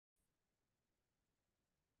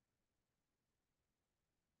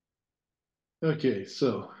Okay,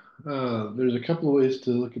 so there's a couple of ways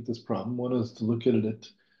to look at this problem. One is to look at it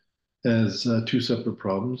as two separate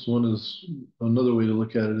problems. One is another way to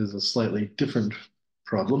look at it is a slightly different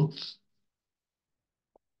problem.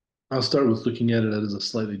 I'll start with looking at it as a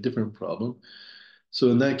slightly different problem.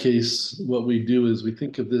 So in that case, what we do is we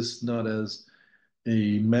think of this not as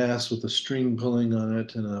a mass with a string pulling on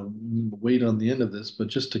it and a weight on the end of this, but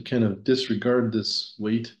just to kind of disregard this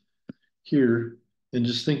weight here and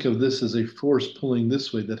just think of this as a force pulling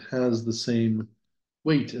this way that has the same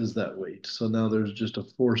weight as that weight. So now there's just a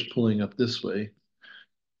force pulling up this way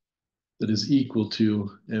that is equal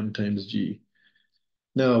to m times g.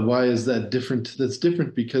 Now, why is that different? That's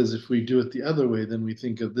different because if we do it the other way, then we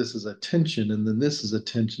think of this as a tension, and then this is a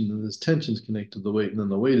tension, and this tension is connected to the weight, and then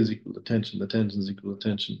the weight is equal to tension, the tension is equal to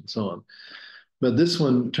tension, and so on. But this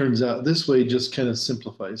one turns out this way just kind of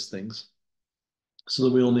simplifies things so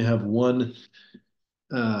that we only have one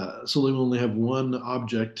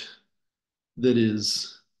object that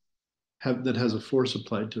that has a force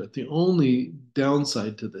applied to it. The only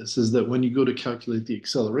downside to this is that when you go to calculate the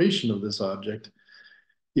acceleration of this object,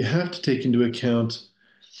 you have to take into account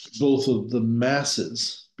both of the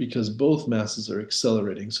masses because both masses are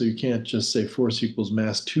accelerating. So you can't just say force equals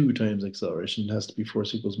mass 2 times acceleration. It has to be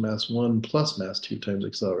force equals mass 1 plus mass 2 times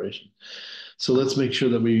acceleration. So let's make sure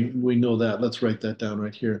that we know that. Let's write that down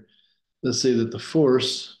right here. Let's say that the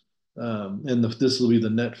force, this will be the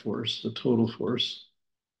net force, the total force,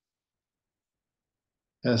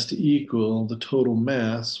 has to equal the total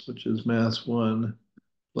mass, which is mass 1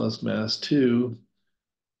 plus mass 2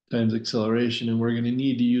 times acceleration. And we're going to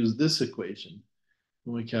need to use this equation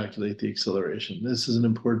when we calculate the acceleration. This is an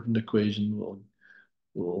important equation.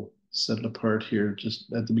 We'll set it apart here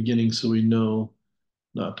just at the beginning so we know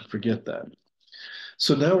not to forget that.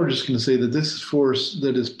 So now we're just going to say that this force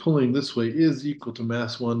that is pulling this way is equal to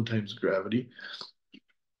mass 1 times gravity.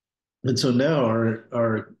 And so now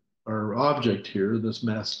our object here, this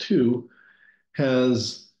mass 2,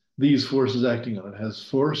 has these forces acting on it. It has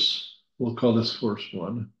force, we'll call this force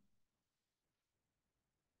 1.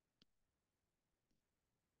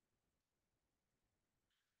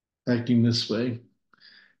 Acting this way.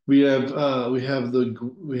 We have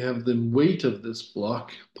the weight of this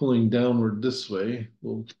block pulling downward this way.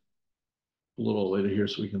 We'll pull it all the way to here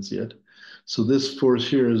so we can see it. So this force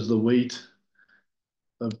here is the weight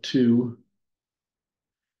of 2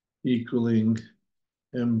 equaling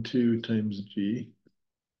m2 times g.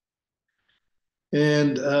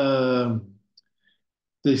 And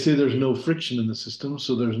they say there's no friction in the system,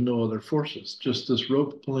 so there's no other forces. Just this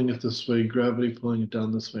rope pulling it this way, gravity pulling it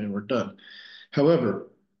down this way, and we're done.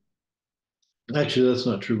 However, actually, that's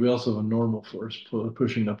not true. We also have a normal force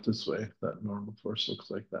pushing up this way. That normal force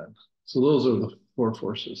looks like that. So those are the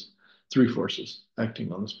three forces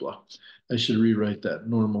acting on this block. I should rewrite that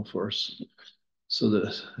normal force so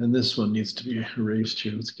that, and this one needs to be erased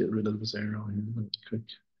here. Let's get rid of this arrow here. Quick.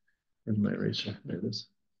 Where's my eraser? There it is.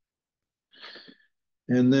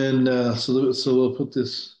 And then, so we'll put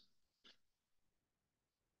this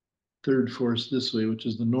third force this way, which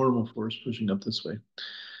is the normal force pushing up this way.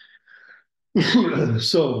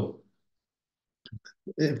 So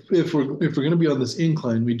if we're going to be on this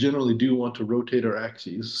incline, we generally do want to rotate our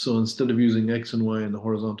axes. So instead of using x and y in the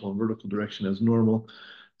horizontal and vertical direction as normal,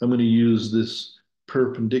 I'm going to use this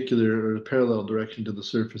perpendicular or parallel direction to the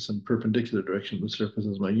surface and perpendicular direction to the surface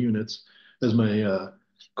as my units, as my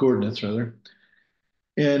coordinates rather.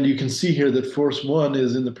 And you can see here that force 1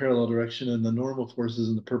 is in the parallel direction and the normal force is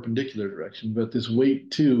in the perpendicular direction, but this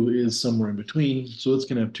weight 2 is somewhere in between. So it's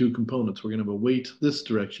going to have two components. We're going to have a weight this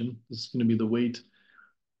direction. This is going to be the weight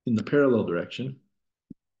in the parallel direction.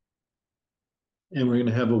 And we're going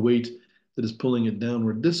to have a weight that is pulling it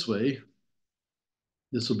downward this way.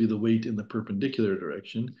 This will be the weight in the perpendicular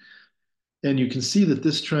direction. And you can see that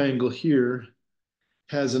this triangle here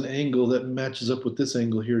has an angle that matches up with this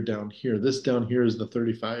angle here down here. This down here is the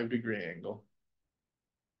 35-degree angle.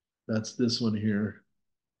 That's this one here.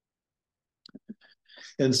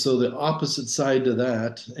 And so the opposite side to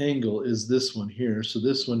that angle is this one here. So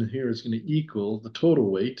this one here is going to equal the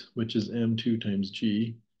total weight, which is m2 times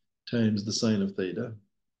g times the sine of theta,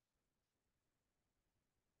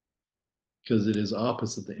 because it is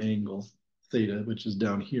opposite the angle theta, which is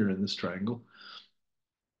down here in this triangle.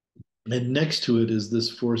 And next to it is this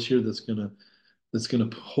force here that's gonna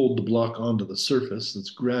hold the block onto the surface. That's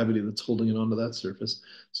gravity that's holding it onto that surface.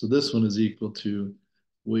 So this one is equal to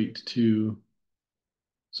weight 2,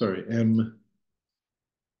 sorry, m2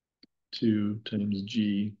 times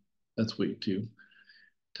g, that's weight 2,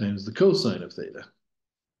 times the cosine of theta,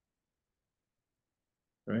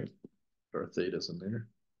 right? Our theta's in there.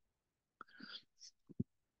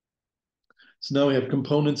 So now we have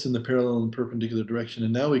components in the parallel and perpendicular direction,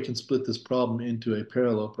 and now we can split this problem into a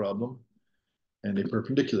parallel problem and a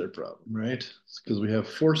perpendicular problem, right? Because we have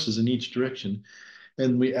forces in each direction,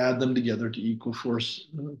 and we add them together to equal force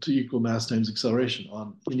to equal mass times acceleration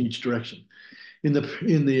on in each direction. In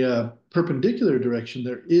the perpendicular direction,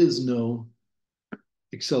 there is no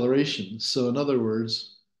acceleration. So in other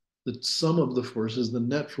words, the sum of the forces, the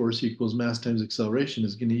net force equals mass times acceleration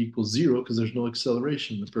is going to equal zero because there's no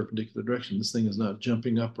acceleration in the perpendicular direction. This thing is not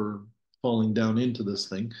jumping up or falling down into this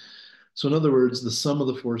thing. So in other words, the sum of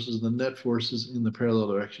the forces, the net forces in the parallel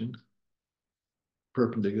direction,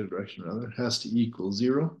 perpendicular direction rather, has to equal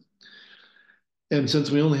zero. And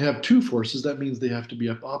since we only have two forces, that means they have to be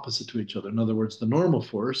up opposite to each other. In other words, the normal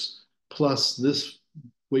force plus this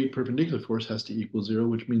weight perpendicular force has to equal zero,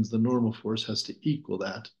 which means the normal force has to equal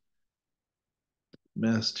that.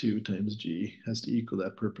 Mass 2 times g has to equal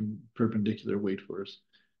that perpendicular weight force.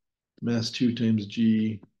 Mass 2 times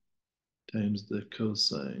g times the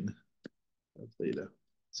cosine of theta.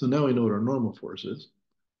 So now we know what our normal force is.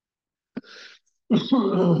 Excuse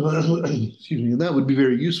me, and that would be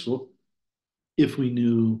very useful if we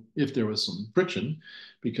knew if there was some friction,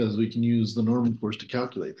 because we can use the normal force to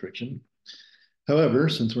calculate friction. However,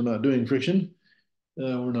 since we're not doing friction,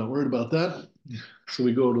 we're not worried about that. So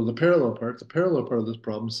we go to the parallel part. The parallel part of this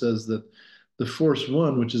problem says that the force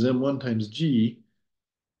 1, which is m1 times g,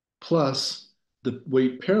 plus the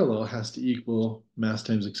weight parallel has to equal mass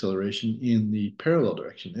times acceleration in the parallel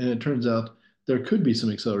direction. And it turns out there could be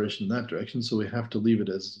some acceleration in that direction, so we have to leave it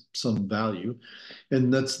as some value.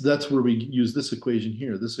 And that's where we use this equation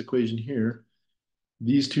here. This equation here,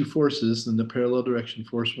 these two forces in the parallel direction,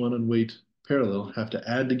 force 1 and weight parallel, have to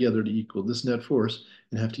add together to equal this net force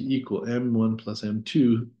and have to equal m1 plus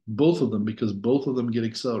m2, both of them, because both of them get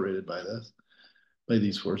accelerated by this, by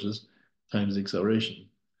these forces, times the acceleration.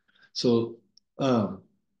 So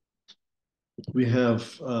we have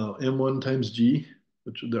m1 times g,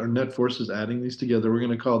 which our net force is adding these together. We're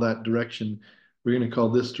going to call that direction, we're going to call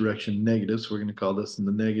this direction negative, so we're going to call this in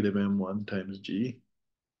the negative m1 times g,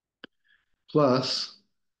 plus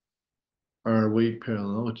our weight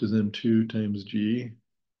parallel, which is m2 times g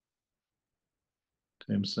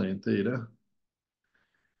times sine theta.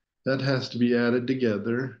 That has to be added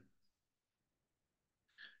together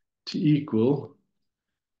to equal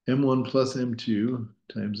m1 plus m2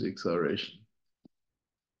 times the acceleration.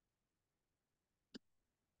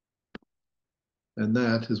 And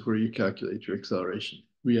that is where you calculate your acceleration.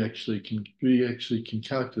 We actually can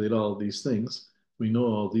calculate all of these things. We know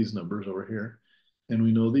all these numbers over here, and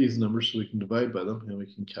we know these numbers, so we can divide by them, and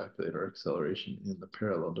we can calculate our acceleration in the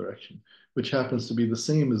parallel direction, which happens to be the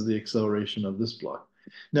same as the acceleration of this block.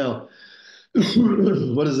 Now,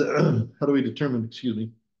 what is it? How do we determine, excuse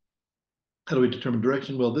me, how do we determine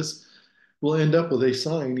direction? Well, this will end up with a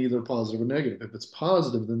sign, either positive or negative. If it's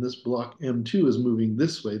positive, then this block M2 is moving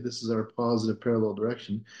this way. This is our positive parallel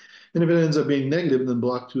direction. And if it ends up being negative, then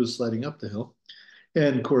block 2 is sliding up the hill.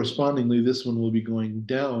 And correspondingly, this one will be going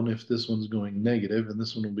down if this one's going negative, and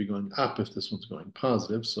this one will be going up if this one's going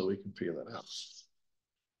positive, so we can figure that out.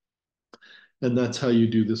 And that's how you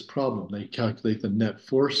do this problem. They calculate the net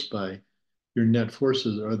force by your net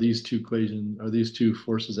forces are these two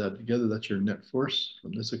forces added together. That's your net force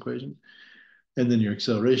from this equation. And then your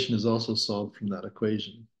acceleration is also solved from that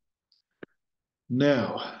equation.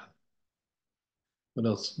 Now, what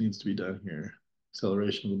else needs to be done here?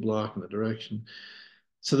 Acceleration of the block and the direction.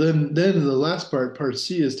 So then the last part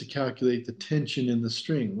C, is to calculate the tension in the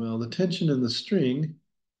string. Well, the tension in the string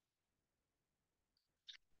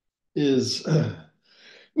is,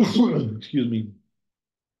 excuse me,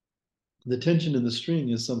 the tension in the string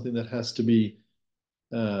is something that has to be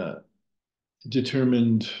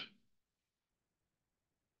determined.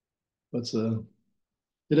 It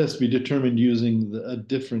has to be determined using the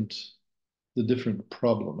different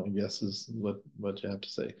problem, I guess, is what you have to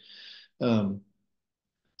say.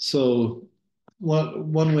 So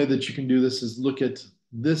one way that you can do this is look at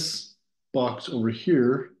this box over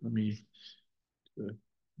here. Let me do a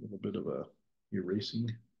little bit of a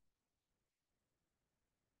erasing.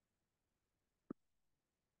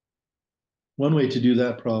 One way to do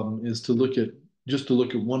that problem is to look at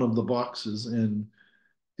one of the boxes and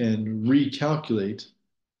recalculate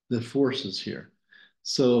the forces here.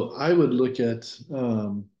 So I would look at,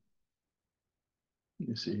 let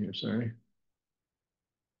me see here, sorry.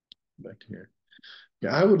 Back to here.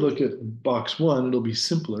 Yeah, I would look at box 1. It'll be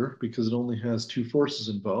simpler because it only has two forces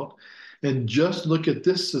involved. And just look at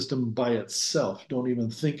this system by itself. Don't even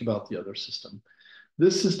think about the other system.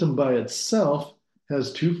 This system by itself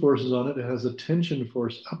has two forces on it. It has a tension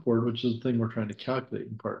force upward, which is the thing we're trying to calculate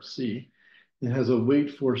in part C. It has a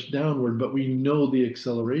weight force downward, but we know the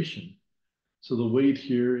acceleration. So the weight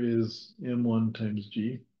here is m1 times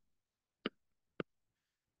g.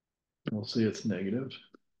 We'll say it's negative.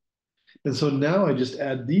 And so now I just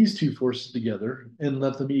add these two forces together and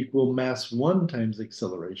let them equal mass 1 times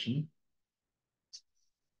acceleration.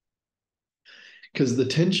 Because the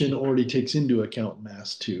tension already takes into account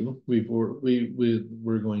mass 2.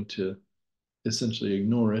 We're going to essentially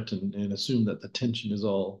ignore it and assume that the tension is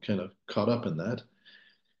all kind of caught up in that.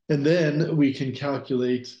 And then we can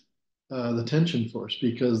calculate the tension force,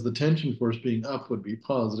 because the tension force being up would be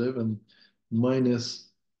positive, and minus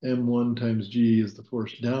m1 times g is the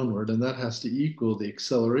force downward, and that has to equal the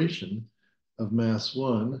acceleration of mass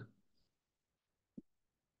 1,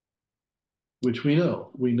 which we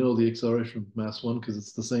know. We know the acceleration of mass 1 because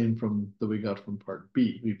it's the same from that we got from part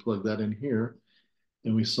B. We plug that in here,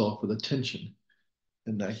 and we solve for the tension,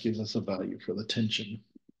 and that gives us a value for the tension.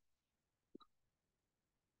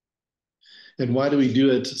 And why do we do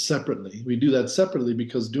it separately? We do that separately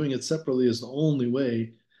because doing it separately is the only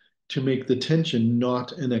way to make the tension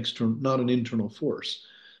not an internal force.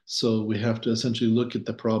 So we have to essentially look at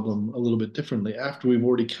the problem a little bit differently after we've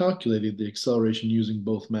already calculated the acceleration using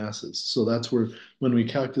both masses. So that's where, when we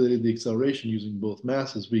calculated the acceleration using both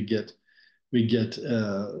masses, we get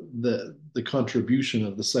the contribution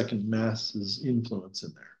of the second mass's influence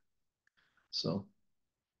in there. So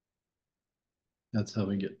that's how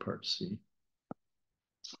we get part C.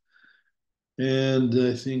 And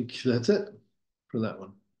I think that's it for that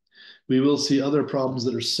one. We will see other problems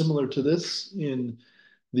that are similar to this in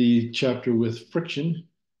the chapter with friction,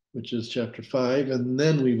 which is chapter 5. And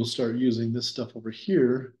then we will start using this stuff over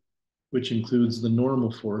here, which includes the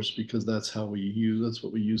normal force, because that's what we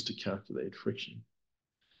use to calculate friction.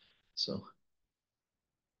 So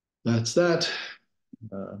that's that.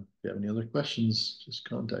 If you have any other questions, just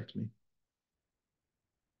contact me.